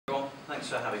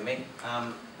thanks for having me.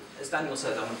 As Daniel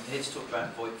said, I'm here to talk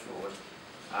about VoIP fraud.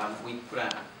 We put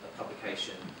out a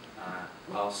publication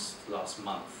last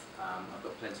month. I've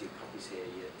got plenty of copies here.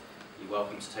 You're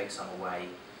welcome to take some away.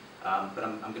 But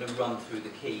I'm going to run through the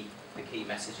key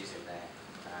messages in there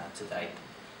today.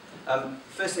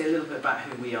 Firstly, a little bit about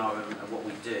who we are and what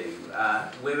we do.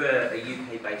 We're a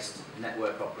UK-based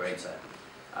network operator.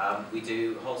 We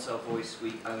do wholesale voice.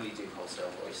 We only do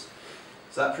wholesale voice.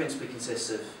 So that principally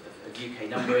consists of UK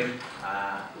numbering.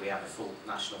 We have a full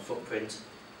national footprint,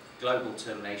 global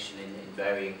termination in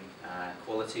varying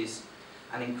qualities,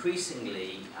 and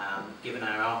increasingly, given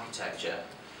our architecture,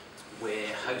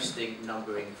 we're hosting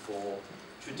numbering for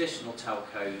traditional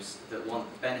telcos that want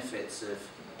the benefits of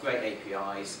great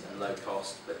APIs and low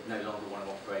cost, but no longer want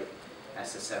to operate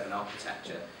SS7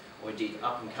 architecture, or indeed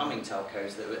up-and-coming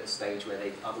telcos that are at the stage where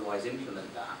they otherwise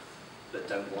implement that, but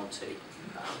don't want to.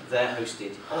 They're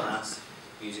hosted on us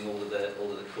using all of the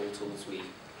cool tools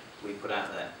we put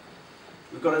out there.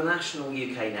 We've got a national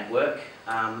UK network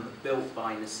built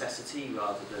by necessity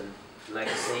rather than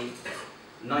legacy.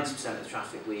 90% of the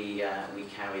traffic we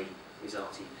carry is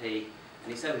RTP,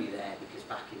 and it's only there because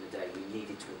back in the day we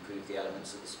needed to improve the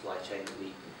elements of the supply chain that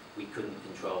we couldn't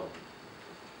control.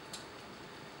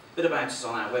 A bit about us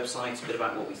on our website, a bit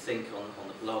about what we think on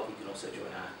the blog. You can also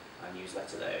join our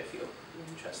newsletter there if you're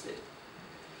interested.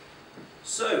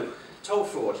 So, toll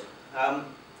fraud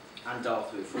and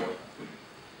dial-through fraud.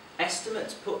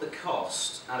 Estimates put the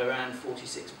cost at around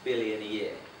 46 billion a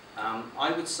year.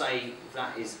 I would say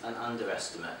that is an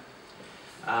underestimate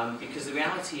because the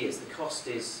reality is the cost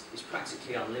is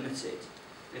practically unlimited.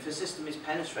 If a system is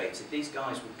penetrated, these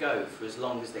guys will go for as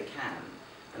long as they can,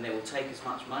 and they will take as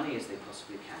much money as they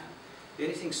possibly can. The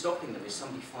only thing stopping them is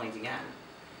somebody finding out,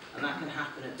 and that can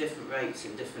happen at different rates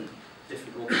in different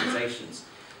organisations.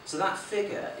 So that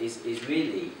figure is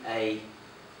really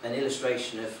an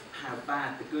illustration of how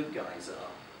bad the good guys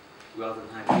are, rather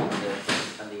than how good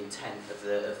and the intent of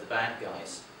the bad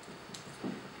guys.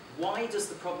 Why does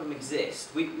the problem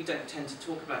exist? We don't tend to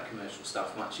talk about commercial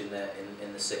stuff much in the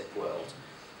SIP world,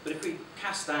 but if we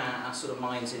cast our sort of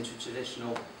minds into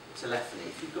traditional telephony,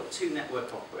 if you've got two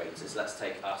network operators, let's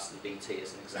take us and BT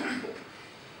as an example,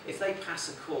 if they pass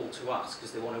a call to us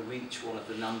because they want to reach one of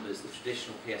the numbers, the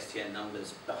traditional PSTN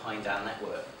numbers behind our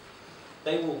network,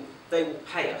 they will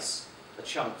pay us a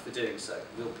chunk for doing so.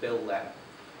 We'll bill them.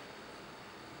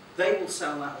 They will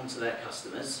sell that on to their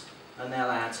customers, and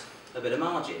they'll add a bit of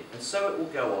margin, and so it will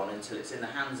go on until it's in the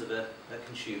hands of a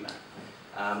consumer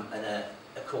and a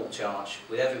call charge,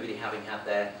 with everybody having had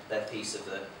their piece of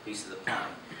the pie.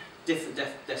 Different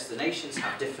destinations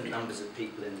have different numbers of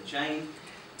people in the chain.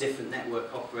 Different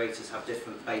network operators have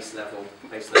different base level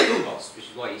costs, which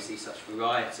is why you see such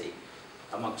variety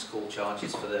amongst call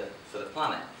charges for the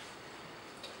planet.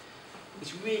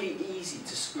 It's really easy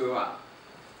to screw up.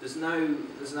 There's no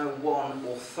one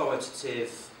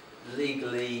authoritative,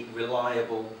 legally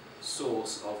reliable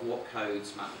source of what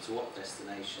codes map to what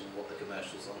destination, what the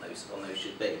commercials on those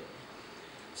should be.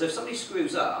 So if somebody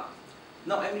screws up,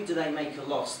 not only do they make a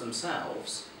loss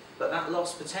themselves, but that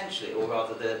loss potentially, or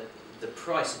rather the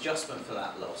price adjustment for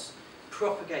that loss,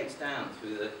 propagates down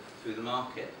through the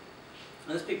market.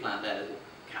 And there's people out there that will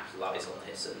capitalise on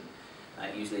this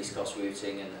and use least cost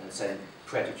routing and send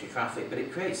predatory traffic, but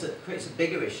it creates a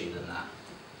bigger issue than that.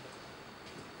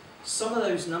 Some of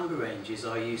those number ranges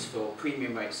are used for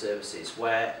premium rate services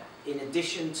where, in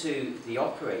addition to the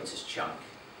operator's chunk,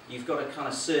 you've got a kind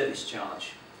of service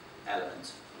charge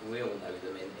element. And we all know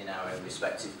them in our own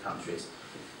respective countries.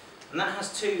 And that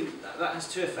has two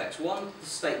effects. One, the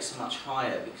stakes are much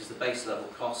higher because the base level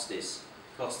cost is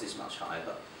much higher,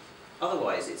 but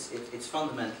otherwise it's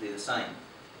fundamentally the same.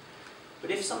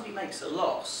 But if somebody makes a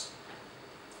loss,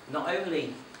 not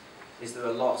only is there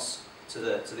a loss to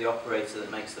the operator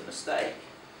that makes the mistake,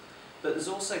 but there's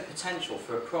also potential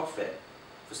for a profit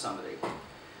for somebody.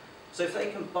 So if they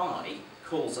can buy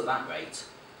calls at that rate,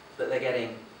 but they're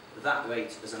getting that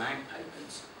rate as an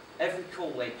outpayment, every call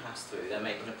they pass through, they're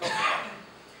making a profit on.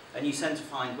 And you tend to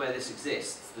find where this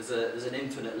exists, there's an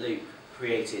infinite loop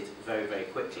created very, very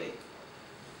quickly.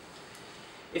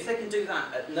 If they can do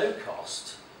that at no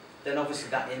cost, then obviously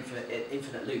that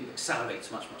infinite loop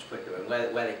accelerates much, much quicker, and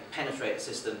where they penetrate the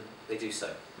system, they do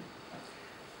so.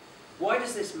 Why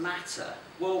does this matter?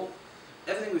 Well,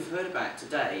 everything we've heard about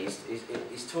today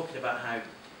is talking about how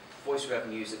voice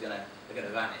revenues are going to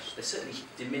vanish. They're certainly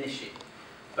diminishing,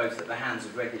 both at the hands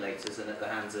of regulators and at the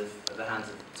hands of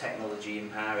technology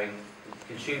empowering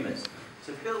consumers.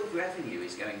 So billed revenue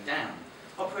is going down.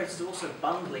 Operators are also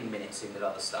bundling minutes in with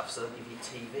other stuff, so they'll give you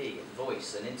TV and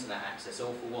voice and internet access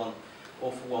all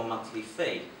or for one monthly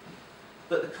fee.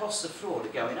 But the costs of fraud are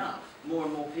going up. More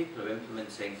and more people are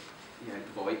implementing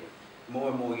VoIP.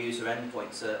 More and more user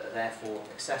endpoints are therefore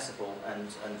accessible and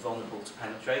vulnerable to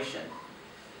penetration.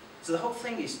 So the whole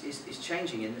thing is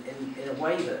changing in a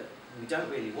way that we don't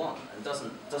really want and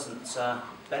doesn't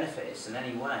benefit us in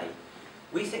any way.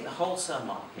 We think the wholesale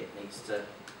market needs to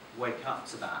wake up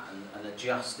to that and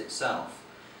adjust itself.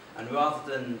 And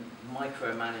rather than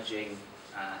micromanaging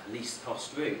least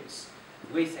cost routes,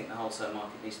 we think the wholesale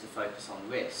market needs to focus on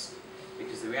risk.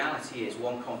 Because the reality is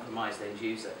one compromised end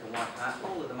user can wipe out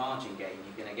all of the margin gain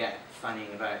you're going to get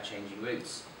fanning about changing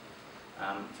routes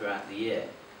throughout the year.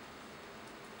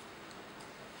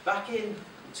 Back in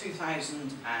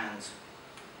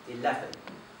 2011,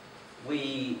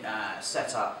 we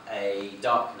set up a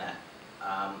darknet.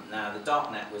 Now the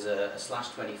darknet was a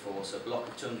 /24, so a block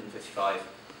of 255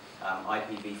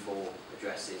 IPv4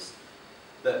 addresses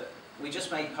that we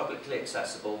just made publicly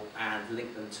accessible and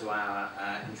linked them to our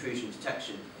intrusion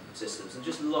detection systems and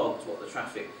just logged what the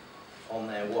traffic on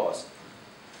there was.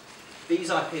 These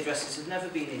IP addresses had never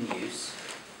been in use.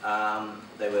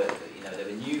 They were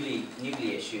newly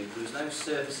issued. There was no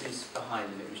services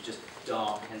behind them. It was just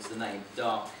dark, hence the name,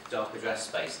 dark address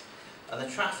space. And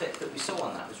the traffic that we saw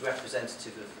on that was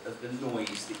representative of the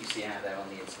noise that you see out there on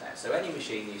the internet. So any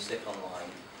machine you stick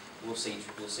online will see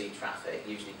traffic,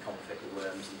 usually conflict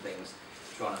worms and things,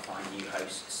 trying to find new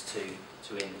hosts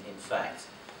to infect.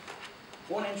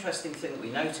 One interesting thing that we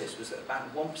noticed was that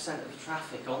about 1% of the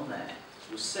traffic on there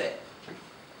was SIP. I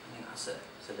think that's a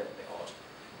little bit odd.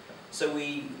 So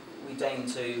we deigned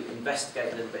to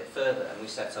investigate a little bit further and we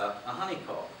set up a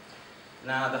honeypot.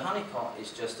 Now the honeypot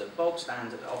is just a bog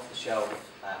standard off-the-shelf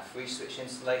free switch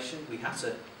installation. We had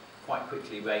to quite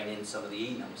quickly rein in some of the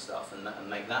enum stuff and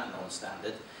make that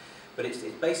non-standard. But it's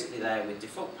basically there with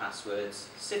default passwords,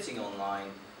 sitting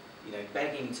online,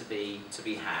 begging to be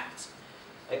hacked.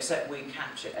 Except we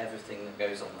capture everything that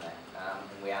goes on there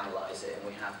and we analyse it, and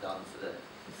we have done for the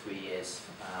 3 years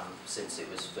since it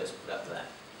was first put up there.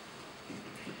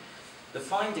 The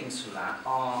findings from that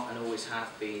are and always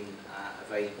have been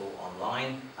available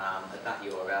online at that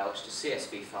URL. It's just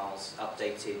CSV files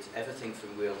updated, everything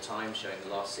from real time, showing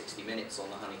the last 60 minutes on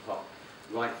the honeypot,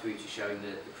 right through to showing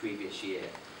the previous year.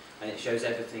 And it shows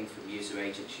everything from user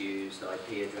agents used,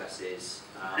 IP addresses.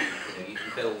 You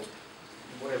can build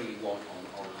whatever you want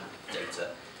on that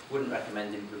data. Wouldn't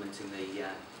recommend implementing the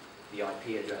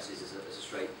IP addresses as a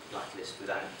straight blacklist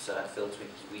without filtering,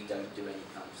 because we don't do any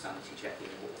kind of sanity checking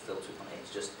or filtering on it.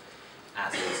 It's just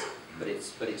as is,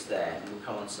 but it's there, and we'll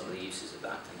come on some of the uses of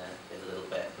that in a little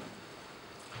bit.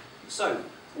 So,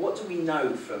 what do we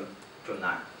know from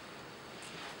that?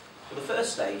 Well, the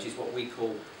first stage is what we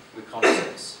call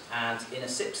reconnaissance, and in a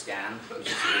SIP scan, which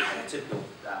is a typical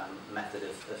method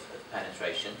of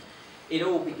penetration, it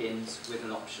all begins with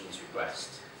an options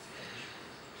request.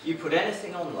 You put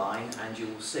anything online and you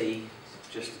will see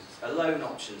just a lone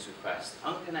options request,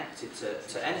 unconnected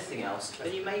to anything else,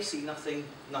 and you may see nothing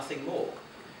more.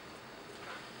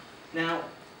 Now,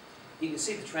 you can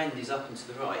see the trend is up and to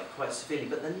the right quite severely,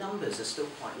 but the numbers are still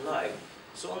quite low.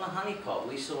 So on the honeypot,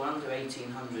 we saw under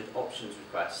 1,800 options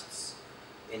requests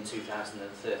in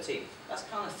 2013. That's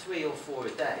kind of 3 or 4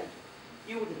 a day.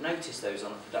 You wouldn't notice those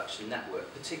on a production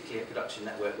network, particularly a production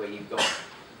network where you've got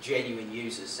genuine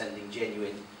users sending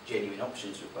genuine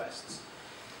options requests.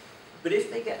 But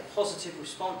if they get a positive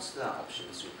response to that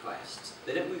options request,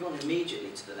 they don't move on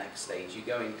immediately to the next stage. You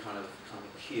go in kind of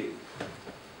queue.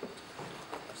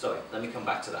 Sorry, let me come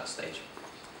back to that stage.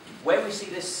 Where we see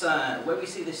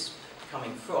this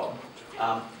coming from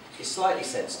is slightly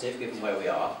sensitive, given where we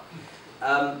are.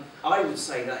 I would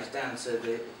say that is down to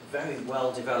the very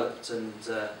well developed and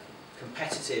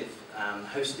competitive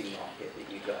hosting market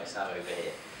that you guys have over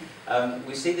here.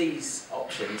 We see these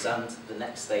options and the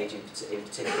next stage in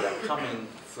particular coming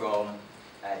from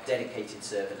dedicated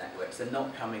server networks. They're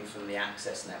not coming from the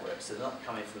access networks. They're not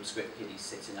coming from script kiddies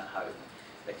sitting at home.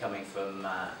 They're coming from,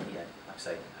 like I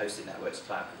say, hosted networks,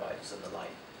 cloud providers and the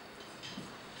like.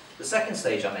 The second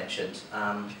stage I mentioned,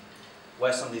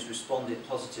 where somebody's responded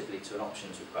positively to an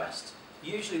options request,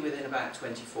 usually within about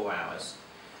 24 hours,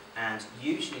 and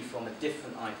usually from a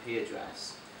different IP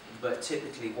address, but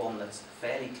typically one that's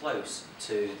fairly close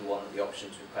to the one that the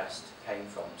options request came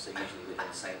from, so usually within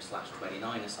the same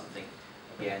 /29 or something,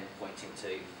 again pointing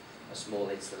to a small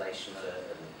installation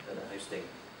at a hosting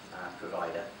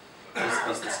provider,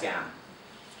 is the scam.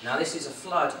 Now this is a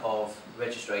flood of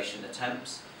registration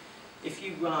attempts. If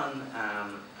you run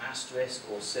asterisk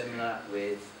or similar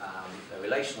with a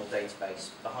relational database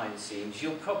behind the scenes,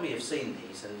 you'll probably have seen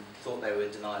these and thought they were a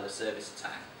denial of service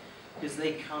attack. because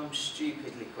they come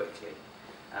stupidly quickly.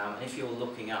 And if you're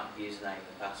looking up username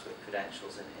and password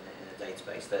credentials in a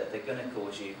database, they're going to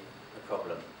cause you a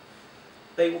problem.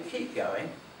 They will keep going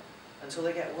until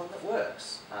they get one that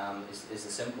works, is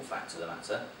the simple fact of the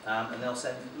matter. And they'll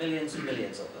send millions and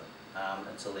millions of them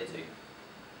until they do.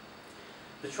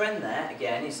 The trend there,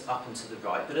 again, is up and to the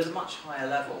right, but at a much higher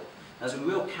level. There's a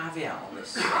real caveat on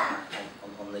this,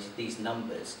 on these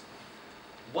numbers.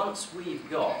 Once we've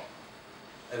got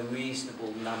a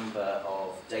reasonable number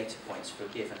of data points for a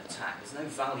given attack, there's no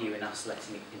value in us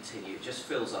letting it continue. It just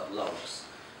fills up logs.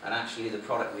 And actually the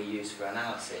product we use for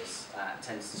analysis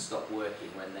tends to stop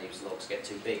working when those logs get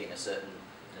too big in a certain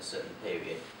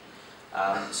period.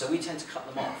 So we tend to cut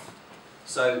them off.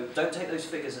 So don't take those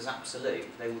figures as absolute.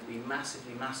 They would be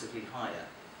massively, massively higher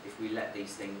if we let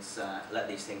these things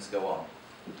go on.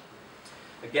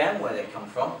 Again, where they come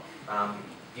from,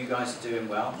 you guys are doing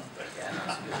well. Again,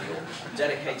 that's because of your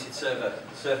dedicated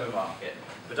server market.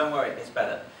 But don't worry, it gets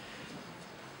better.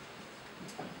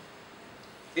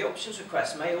 The options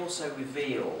request may also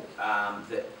reveal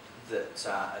that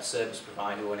a service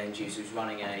provider or an end user is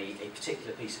running a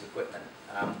particular piece of equipment.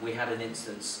 We had an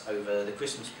instance over the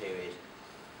Christmas period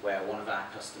where one of our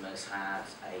customers had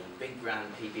a big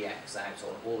brand PBX out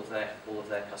on all of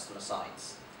their customer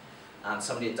sites. And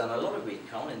somebody had done a lot of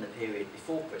recon in the period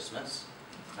before Christmas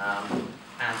and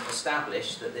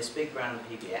established that this big brand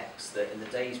PBX, that in the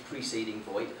days preceding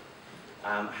VoIP,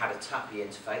 had a TAPI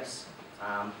interface,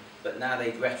 but now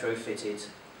they'd retrofitted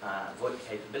VoIP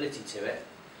capability to it,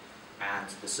 and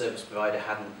the service provider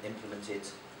hadn't implemented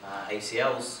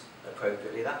ACLs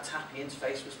appropriately. That TAPI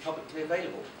interface was publicly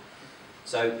available.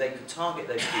 So they could target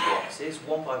those PBXs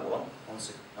one by one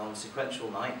on sequential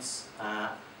nights,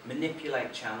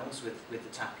 manipulate channels with the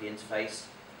TAPI interface,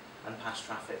 and pass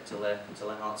traffic till their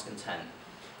heart's content.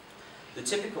 The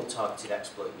typical targeted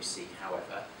exploit we see,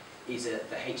 however, is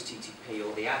the HTTP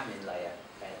or the admin layer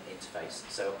interface,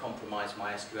 so a compromised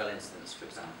MySQL instance, for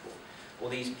example,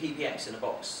 or these PBX in a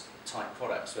box type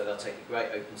products where they'll take a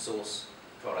great open source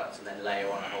product and then layer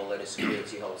on a whole load of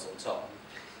security holes on top.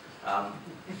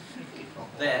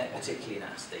 They're particularly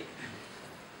nasty.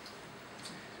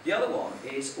 The other one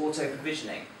is auto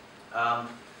provisioning. Now,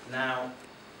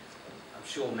 I'm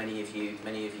sure many of you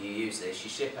use this. You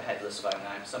ship a headless phone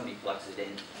out, somebody plugs it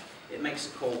in, it makes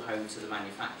a call home to the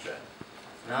manufacturer.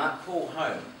 Now that call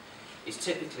home is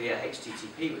typically a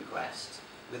HTTP request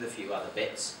with a few other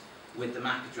bits with the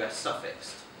MAC address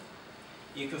suffixed.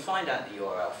 You can find out the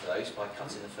URL for those by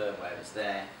cutting the firmware. It's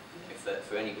there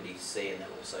for anybody to see, and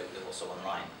they're also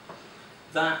online.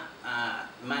 That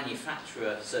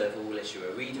manufacturer server will issue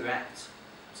a redirect,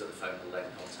 so the phone will then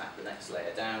contact the next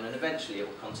layer down, and eventually it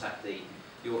will contact the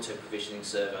auto-provisioning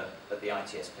server at the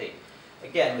ITSP,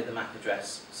 again with the MAC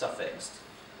address suffixed.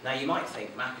 Now you might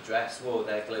think MAC address, well,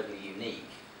 they're globally unique,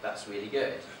 that's really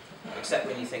good, except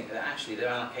when you think that actually they're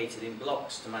allocated in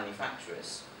blocks to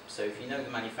manufacturers. So if you know the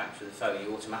manufacturer of the phone,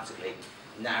 you automatically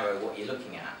narrow what you're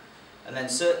looking at. And then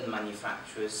certain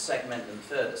manufacturers segment them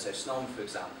further. So Snom, for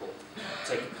example,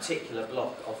 take a particular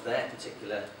block of their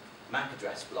particular MAC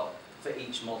address block for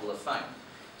each model of phone.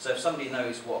 So if somebody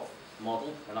knows what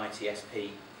model an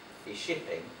ITSP is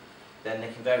shipping, then they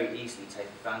can very easily take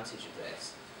advantage of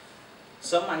this.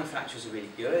 Some manufacturers are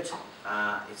really good.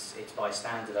 It's by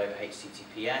standard over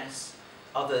HTTPS.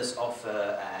 Others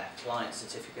offer a client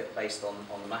certificate based on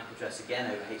the MAC address,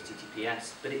 again over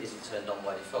HTTPS, but it isn't turned on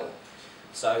by default.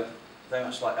 So very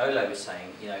much like Olo was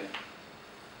saying, you know,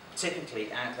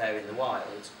 typically out there in the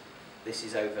wild, this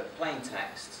is over plain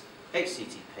text,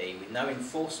 HTTP with no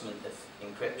enforcement of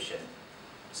encryption.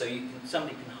 So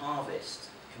somebody can harvest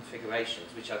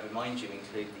configurations, which I remind you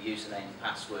include the username and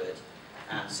password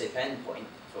and SIP endpoint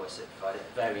for a SIP provider,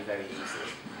 very, very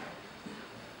easily.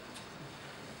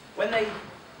 When they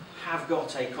have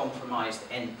got a compromised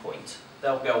endpoint,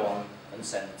 they'll go on and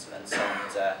send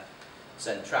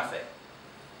traffic.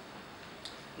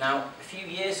 Now, a few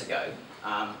years ago,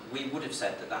 we would have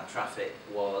said that traffic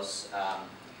was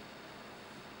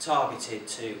targeted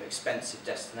to expensive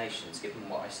destinations, given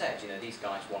what I said. You know, these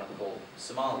guys want to call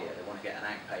Somalia, they want to get an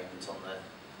out payment on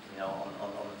the,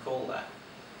 on the call there.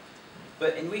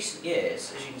 But in recent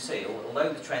years, as you can see,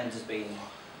 although the trend has been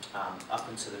up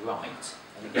and to the right,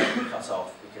 and again we cut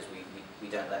off because we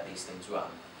don't let these things run,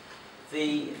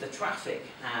 the traffic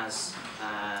has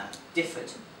differed,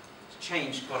 it's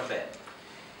changed quite a bit.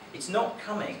 It's not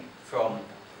coming from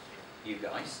you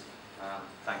guys,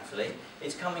 thankfully.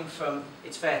 It's coming from,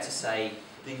 it's fair to say,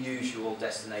 the usual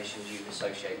destinations you'd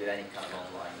associate with any kind of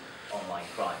online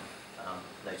crime,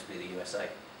 notably the USA.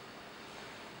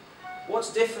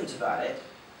 What's different about it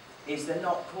is they're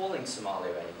not calling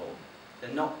Somalia anymore.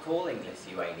 They're not calling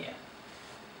Lithuania.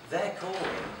 They're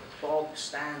calling bog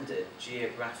standard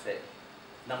geographic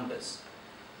numbers.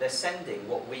 They're sending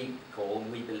what we call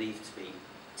and we believe to be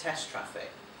test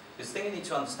traffic. Because the thing you need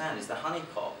to understand is the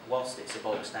honeypot, whilst it's a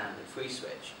bog standard free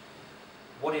switch,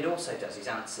 what it also does is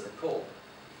answer the call.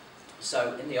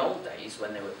 So in the old days,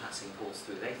 when they were passing calls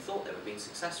through, they thought they were being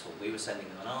successful. We were sending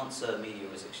them an answer, media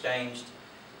was exchanged,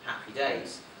 happy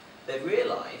days. They've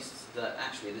realised that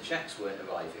actually the checks weren't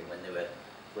arriving when they were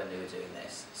doing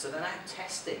this. So they're now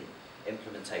testing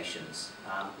implementations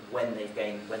when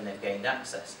they've gained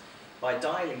access by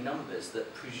dialing numbers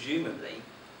that presumably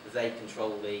they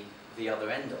control the other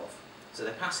end of. So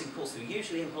they're passing calls through,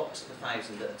 usually in blocks of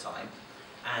 1,000 at a time,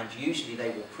 and usually they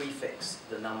will prefix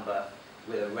the number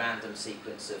with a random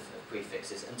sequence of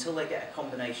prefixes until they get a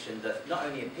combination that not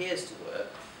only appears to work,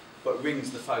 but rings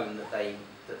the phone that they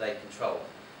control.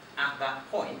 At that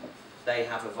point, they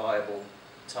have a viable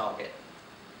target.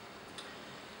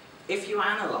 If you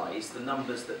analyse the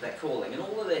numbers that they're calling, and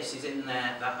all of this is in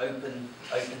there, that open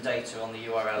data on the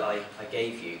URL I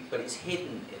gave you, but it's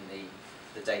hidden in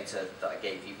the data that I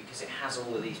gave you because it has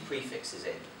all of these prefixes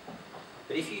in.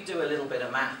 But if you do a little bit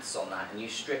of maths on that and you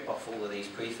strip off all of these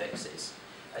prefixes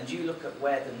and you look at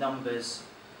where the numbers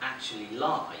actually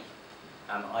lie,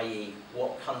 i.e.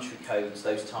 what country codes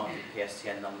those targeted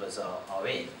PSTN numbers are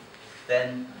in,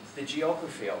 then the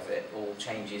geography of it all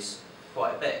changes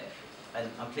quite a bit. And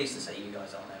I'm pleased to say you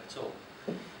guys aren't there at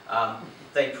all.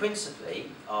 They principally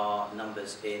are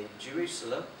numbers in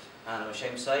Jerusalem, and I'm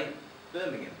ashamed to say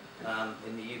Birmingham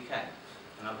in the UK.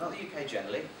 Not the UK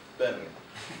generally, Birmingham.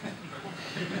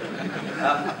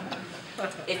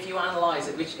 If you analyse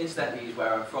it, which incidentally is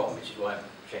where I'm from, which is why I'm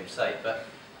ashamed to say, but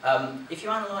if you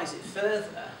analyse it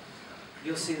further,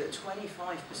 you'll see that 25%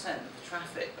 of the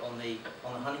traffic on the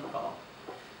honeypot,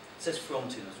 it says from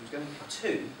 2 numbers, was going from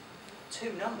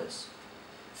two numbers.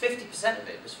 50% of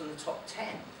it was from the top 10.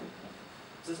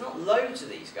 So there's not loads of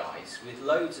these guys with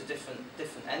loads of different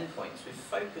endpoints. We've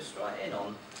focused right in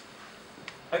on,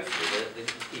 hopefully,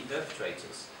 the key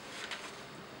perpetrators.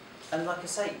 And like I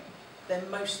say, they're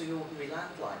mostly ordinary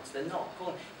landlines. They're not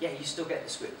calling. Yeah, you still get the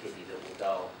script kiddie that will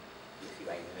dial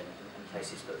Lithuania and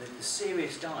places, but the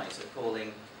serious guys are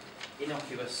calling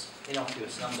innocuous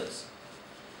numbers.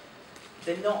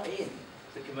 They're not in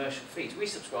the commercial feeds. We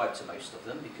subscribe to most of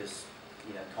them because,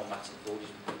 you know, combating fraud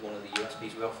is one of the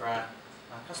USPs we offer our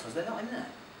customers. They're not in there.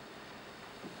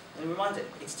 And remind it,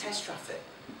 it's test traffic.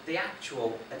 The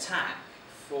actual attack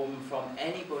from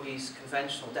anybody's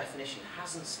conventional definition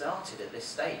hasn't started at this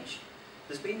stage.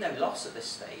 There's been no loss at this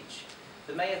stage.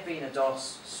 There may have been a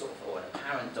DOS sort of, or an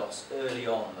apparent DOS early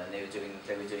on when they were doing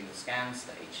the scan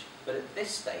stage, but at this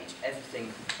stage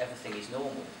everything is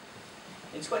normal.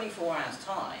 In 24 hours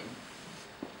time,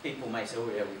 people may say, oh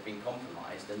yeah, we've been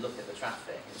compromised, and look at the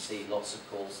traffic and see lots of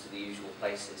calls to the usual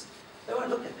places. They won't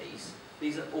look at these.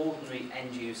 These are ordinary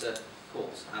end user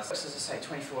calls. As I say,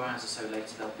 24 hours or so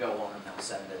later, they'll go on and they'll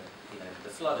send the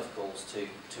flood of calls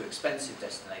to expensive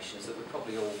destinations that we're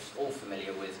probably all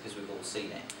familiar with because we've all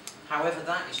seen it. However,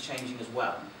 that is changing as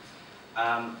well.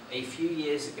 A few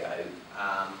years ago,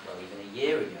 well even a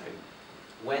year ago,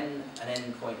 when an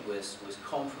endpoint was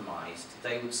compromised,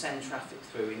 they would send traffic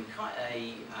through in quite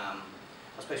a,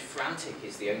 I suppose frantic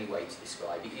is the only way to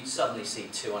describe it. You'd suddenly see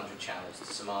 200 channels to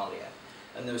Somalia.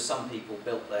 And there were some people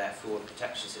built their fraud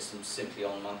protection systems simply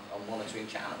on monitoring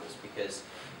channels because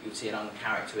you would see an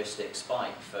uncharacteristic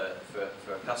spike for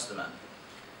a customer.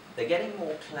 They're getting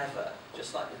more clever,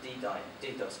 just like the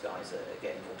DDoS guys are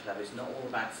getting more clever. It's not all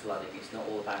about flooding, it's not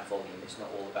all about volume, it's not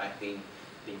all about being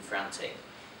frantic.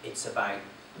 It's about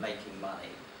making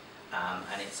money,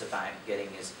 and it's about getting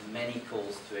as many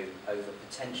calls through over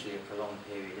potentially a prolonged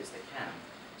period as they can.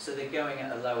 So they're going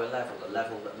at a lower level, a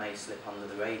level that may slip under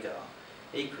the radar.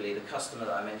 Equally, the customer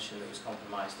that I mentioned that was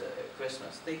compromised at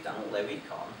Christmas, they'd done all their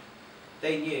recon.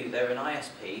 They knew they were an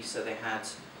ISP, so they had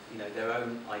their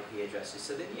own IP addresses,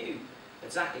 so they knew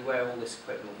exactly where all this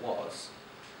equipment was.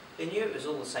 They knew it was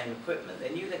all the same equipment. They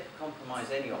knew they could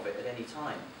compromise any of it at any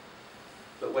time.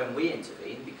 But when we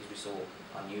intervened, because we saw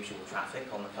unusual traffic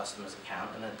on the customer's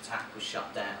account and an attack was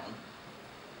shut down,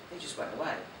 they just went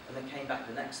away. And they came back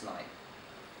the next night.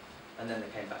 And then they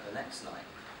came back the next night.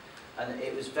 And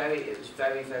it was very,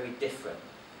 very different.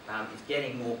 It's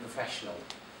getting more professional,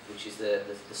 which is the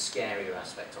scarier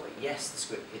aspect of it. Yes, the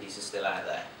script kiddies are still out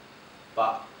there,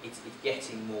 but it's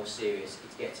getting more serious,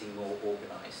 it's getting more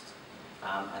organised,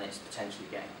 and it's potentially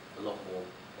getting a lot more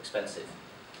expensive.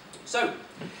 So,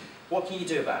 what can you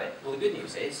do about it? Well, the good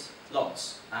news is,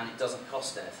 lots, and it doesn't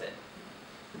cost anything.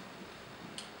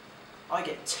 I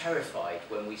get terrified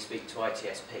when we speak to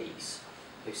ITSPs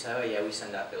who say, oh yeah, we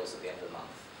send out bills at the end of the month.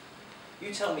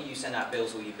 You tell me you send out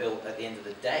bills or you bill at the end of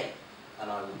the day,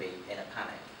 and I will be in a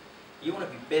panic. You want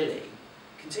to be billing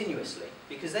continuously,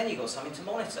 because then you've got something to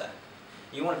monitor.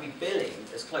 You want to be billing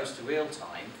as close to real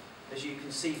time as you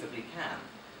conceivably can.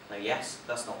 Now yes,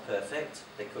 that's not perfect.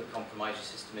 They could compromise your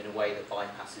system in a way that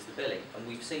bypasses the billing, and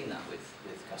we've seen that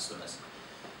with customers.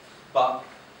 But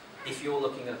if you're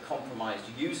looking at a compromised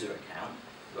user account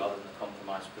rather than a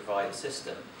compromised provider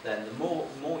system, then the more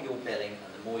you're billing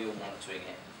and the more you're monitoring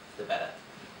it, the better.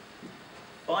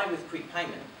 Buy with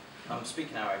prepayment. I'm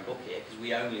speaking our own book here because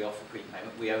we only offer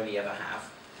prepayment, we only ever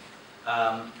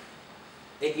have.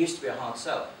 It used to be a hard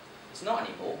sell. It's not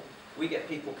anymore. We get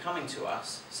people coming to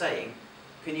us saying,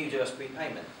 can you do us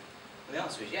prepayment? And the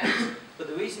answer is yes. But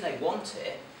the reason they want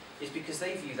it is because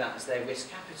they view that as their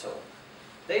risk capital.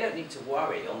 They don't need to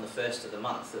worry on the first of the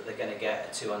month that they're going to get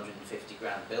a 250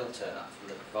 grand bill turn up from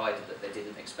the provider that they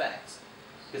didn't expect.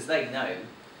 Because they know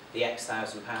the X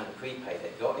 £1,000 of prepay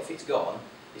they've got, if it's gone,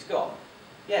 it's gone.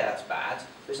 Yeah, that's bad,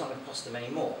 but it's not going to cost them any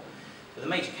more. But the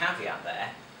major caveat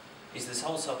there is there's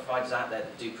wholesale providers out there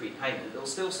that do prepayment that will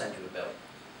still send you a bill.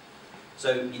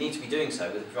 So you need to be doing so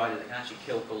with a provider that can actually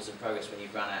kill calls in progress when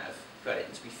you've run out of credit.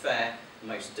 And to be fair,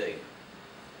 most do.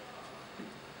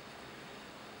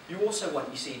 You also want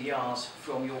your CDRs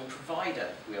from your provider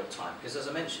real time, because as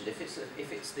I mentioned, if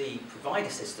it's the provider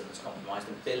system that's compromised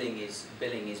and billing is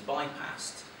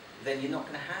bypassed, then you're not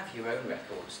going to have your own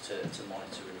records to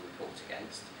monitor and report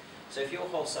against. So if your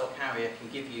wholesale carrier can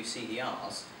give you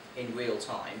CDRs in real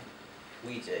time,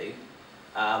 we do,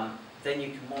 then you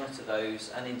can monitor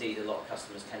those, and indeed a lot of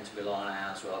customers tend to rely on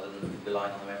ours rather than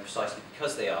relying on their own precisely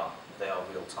because they are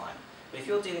real time. But if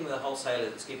you're dealing with a wholesaler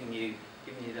that's giving you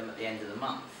them at the end of the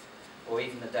month, or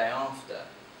even the day after,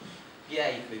 yeah,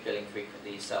 you can be billing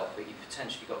frequently yourself, but you've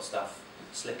potentially got stuff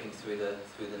slipping through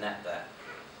the net there.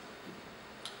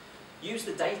 Use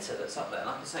the data that's up there.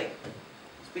 Like I say,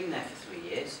 it's been there for 3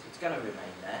 years. It's going to remain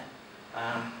there.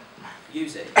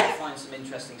 Use it. You'll find some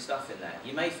interesting stuff in there.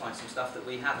 You may find some stuff that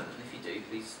we haven't, and if you do,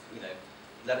 please,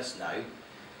 let us know.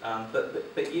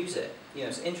 But use it.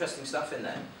 It's interesting stuff in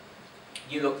there.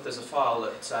 You look. There's a file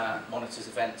that monitors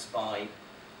events by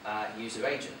user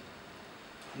agent.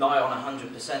 Nigh on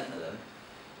 100% of them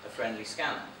a friendly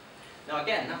scanner. Now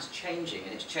again, that's changing,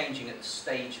 and it's changing at the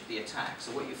stage of the attack.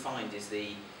 So what you find is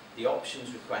the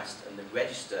options request and the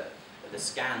register of the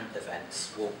scan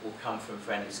events will come from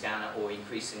friendly scanner, or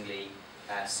increasingly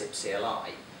SIP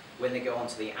CLI. When they go on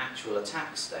to the actual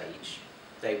attack stage,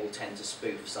 they will tend to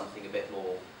spoof something a bit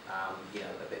more,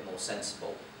 a bit more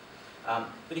sensible.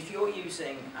 But if you're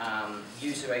using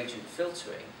user agent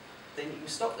filtering, then you can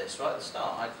stop this right at the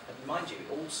start. I remind you,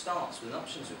 it all starts with an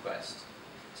options request.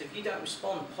 So if you don't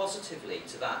respond positively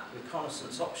to that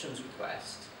reconnaissance options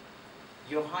request,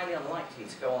 you're highly unlikely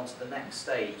to go on to the next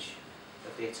stage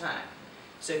of the attack.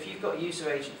 So if you've got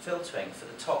user agent filtering for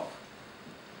the top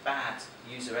bad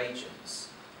user agents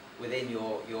within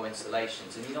your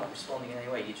installations, and you're not responding in any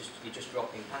way, you're just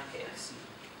dropping packets,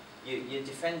 you're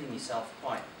defending yourself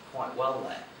quite well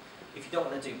there. If you don't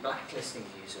want to do blacklisting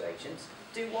of user agents,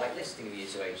 do whitelisting of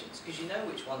user agents, because you know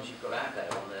which ones you've got out there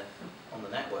on the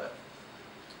network.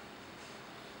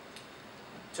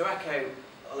 To echo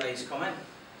Olay's comment,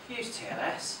 use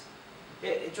TLS.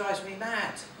 It drives me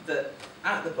mad that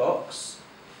out of the box,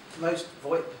 most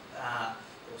VoIP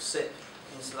or SIP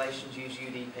installations use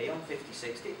UDP on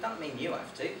 5060. It doesn't mean you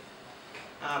have to.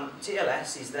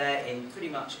 TLS is there in pretty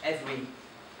much every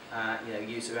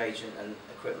user agent and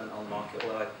equipment on the market.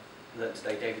 Although I learned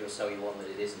today, David will sell you one that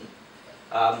it isn't.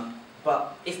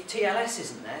 But if TLS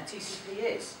isn't there,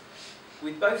 TCP is.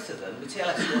 With both of them, with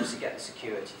TLS you obviously get the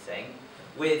security thing.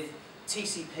 With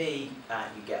TCP,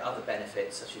 you get other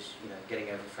benefits such as getting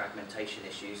over fragmentation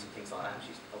issues and things like that, which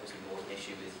is obviously more an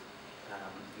issue with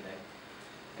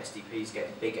SDPs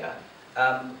getting bigger.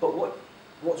 But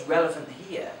what's relevant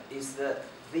here is that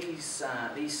these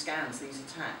scans, these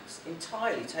attacks,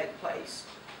 entirely take place.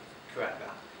 Correct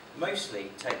that.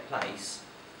 Mostly take place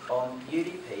on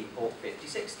UDP port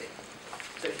 5060.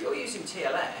 So if you're using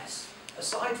TLS,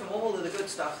 aside from all of the good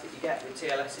stuff that you get with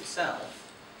TLS itself,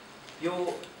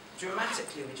 you're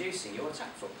dramatically reducing your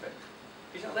attack footprint.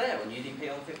 It's not there on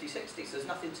UDP on 5060, so there's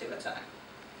nothing to attack.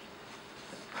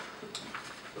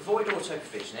 Avoid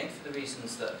auto-provisioning for the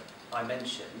reasons that I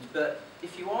mentioned, but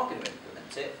if you are going to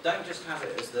implement it, don't just have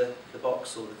it as the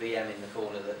box or the VM in the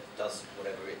corner that does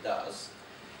whatever it does.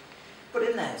 Put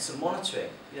in there some monitoring,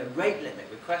 rate limit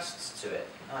requests to it,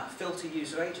 filter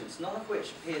user agents, none of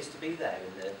which appears to be there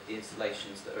in the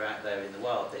installations that are out there in the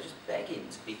world. They're just begging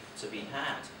to be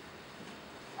had.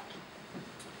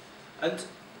 And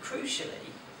crucially,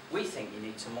 we think you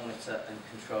need to monitor and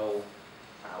control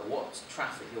what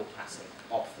traffic you're passing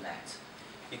off net.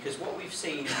 Because what we've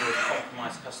seen with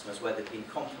compromised customers, where they've been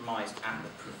compromised at the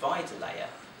provider layer,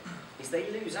 is they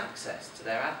lose access to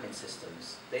their admin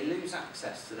systems. They lose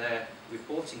access to their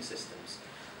reporting systems.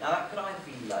 Now that could either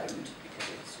be load, because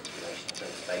it's a relational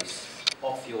database,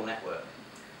 off your network.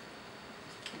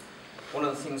 One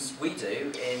of the things we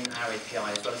do in our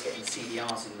API, as well as getting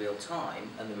CDRs in real time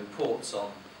and the reports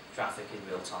on traffic in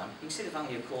real time, you can see the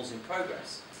value of calls in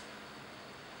progress.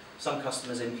 Some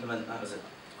customers implement that as a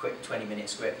quick 20-minute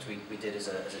script we did as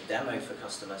a demo for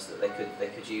customers that they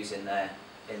could use in their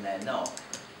NOC,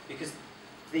 because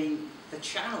the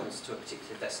channels to a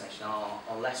particular destination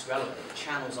are less relevant. The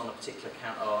channels on a particular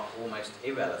account are almost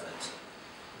irrelevant.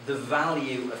 The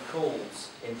value of calls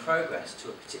in progress to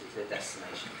a particular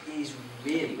destination is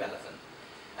really relevant.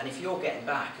 And if you're getting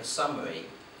back a summary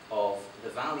of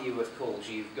the value of calls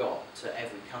you've got to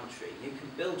every country, you can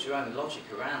build your own logic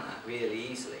around that really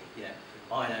easily. You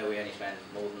know, I know we only spend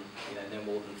more than, no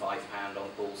more than £5 on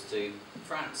calls to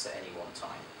France at any one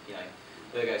time. You know,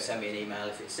 Virgo, send me an email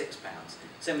if it's £6.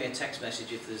 Send me a text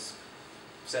message if there's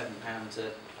 £7 to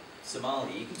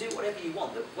Somalia. You can do whatever you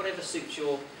want, whatever suits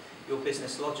your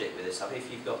business logic with this,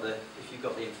 if you've got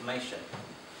the information.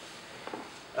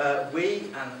 We,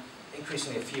 and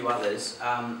increasingly a few others,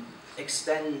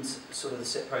 extend sort of the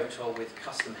SIP protocol with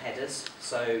custom headers.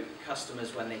 So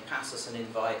customers, when they pass us an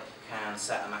invite, can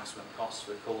set a maximum cost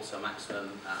for a call, so a maximum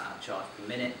charge per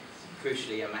minute.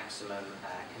 Crucially, a maximum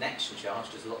connection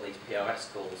charge, because a lot of these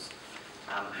PRS calls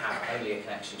have only a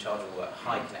connection charge, or a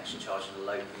high connection charge and a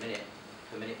low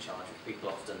per minute charge, which people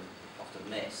often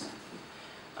miss.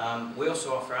 We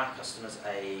also offer our customers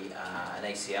an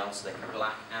ACL, so they can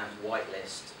black and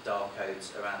whitelist dial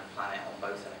codes around the planet on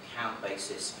both an account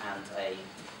basis and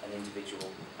an individual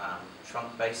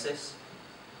trunk basis.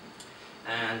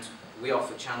 And we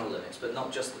offer channel limits, but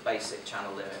not just the basic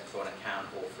channel limit for an account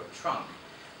or for a trunk.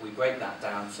 We break that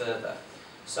down further.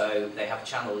 So they have a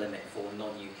channel limit for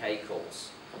non-UK calls.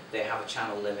 They have a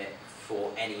channel limit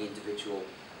for any individual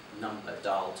number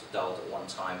dialed at one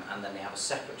time, and then they have a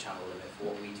separate channel limit for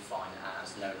what we define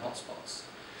as known hotspots.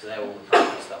 So they're all the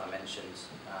places that I mentioned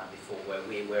before, where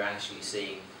we're actually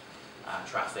seeing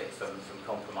traffic from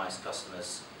compromised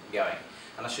customers going.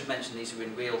 And I should mention these are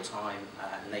in real time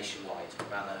nationwide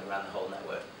around the whole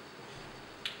network.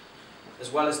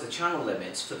 As well as the channel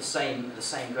limits, for the same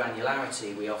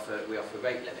granularity, we offer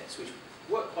rate limits, which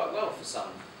work quite well for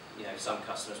some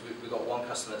customers. We've got one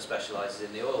customer that specialises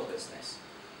in the oil business.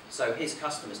 So his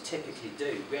customers typically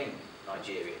do ring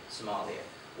Nigeria, Somalia,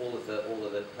 all of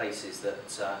the places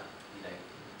that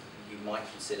you might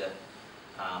consider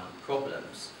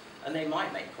problems, and they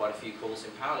might make quite a few calls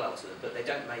in parallel to them, but they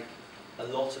don't make a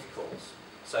lot of calls.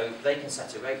 So they can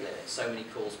set a rate limit: so many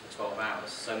calls per 12 hours,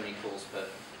 so many calls per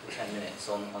 10 minutes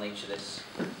on each of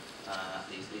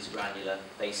these granular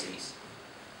bases.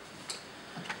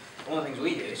 One of the things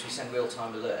we do is we send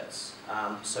real-time alerts.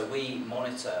 So we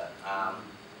monitor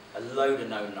a load of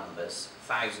known numbers,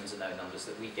 thousands of known numbers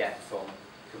that we get from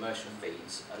commercial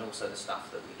feeds, and also the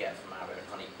stuff that we get from our own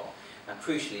honeypot. Now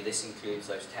crucially, this includes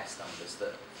those test numbers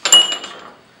that I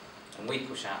mentioned. And we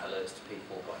push out alerts to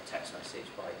people by text message,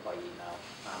 by email,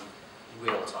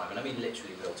 real time. And I mean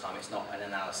literally real time. It's not an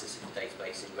analysis of the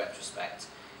database in retrospect.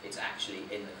 It's actually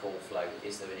in the call flow.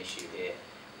 Is there an issue here?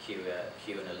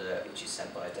 Cue an alert, which is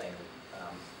sent by a daemon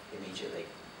immediately.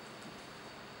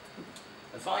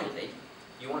 And finally,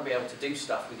 you want to be able to do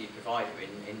stuff with your provider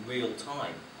in real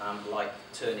time, like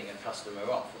turning a customer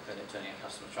off, or turning a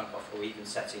customer trunk off, or even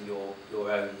setting your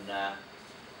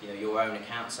own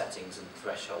account settings and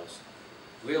thresholds,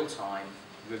 real time,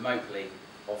 remotely,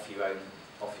 off your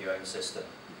own system.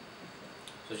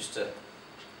 So just to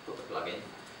put the plug in,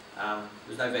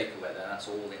 there's no vaporware there. That's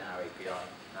all in our API,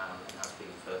 and has been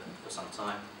for some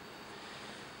time.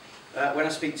 When I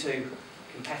speak to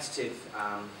competitive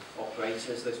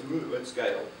operators, they say, "Ooh, it won't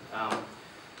scale."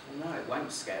 No, it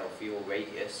won't scale for your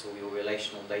Radius or your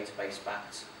relational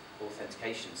database-backed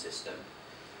authentication system.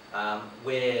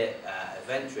 We're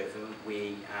event-driven.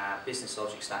 Our business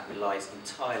logic stack relies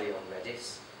entirely on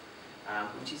Redis,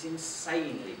 which is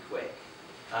insanely quick.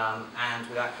 And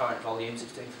with our current volumes,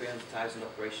 it's doing 300,000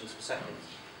 operations per second.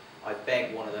 I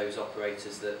beg one of those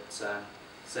operators that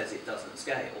says it doesn't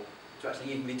scale to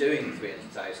actually even be doing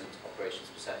 300,000 operations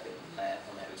per second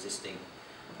on their existing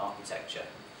architecture.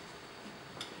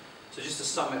 So just to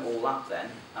sum it all up then,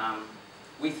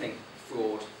 we think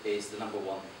fraud is the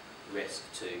 #1 risk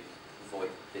to VoIP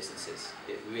businesses.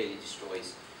 It really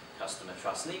destroys customer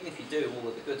trust. And even if you do all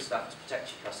of the good stuff to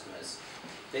protect your customers,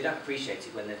 they don't appreciate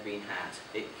it when they've been hacked.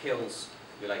 It kills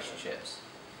relationships,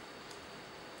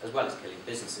 as well as killing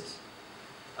businesses.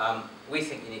 We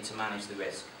think you need to manage the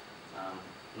risk,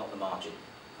 not the margin.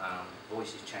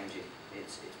 Voice is changing.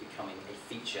 It's becoming a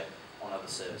feature on other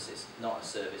services, not a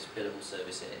service, billable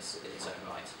service in its own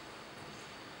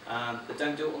right. But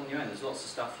don't do it on your own. There's lots of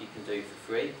stuff you can do for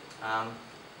free,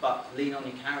 but lean on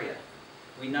your carrier.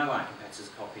 We know our competitors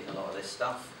are copying a lot of this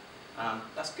stuff.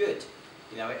 That's good.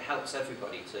 You know, it helps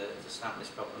everybody to stamp this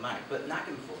problem out, but nag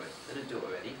them for it. They don't do it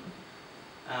already.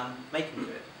 Make them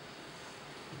do it.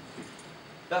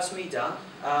 That's me done.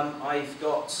 I've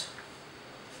got,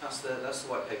 that's the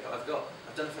white paper. I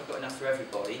don't know if I've got enough for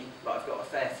everybody, but I've got a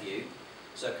fair few.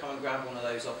 So come and grab one of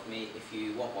those off me if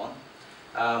you want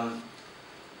one.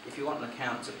 If you want an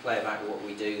account to play about what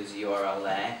we do, there's a URL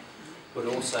there. But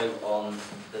also on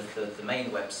the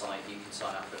main website, you can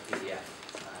sign up for a PDF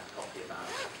copy about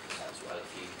it as well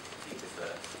if you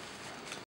prefer.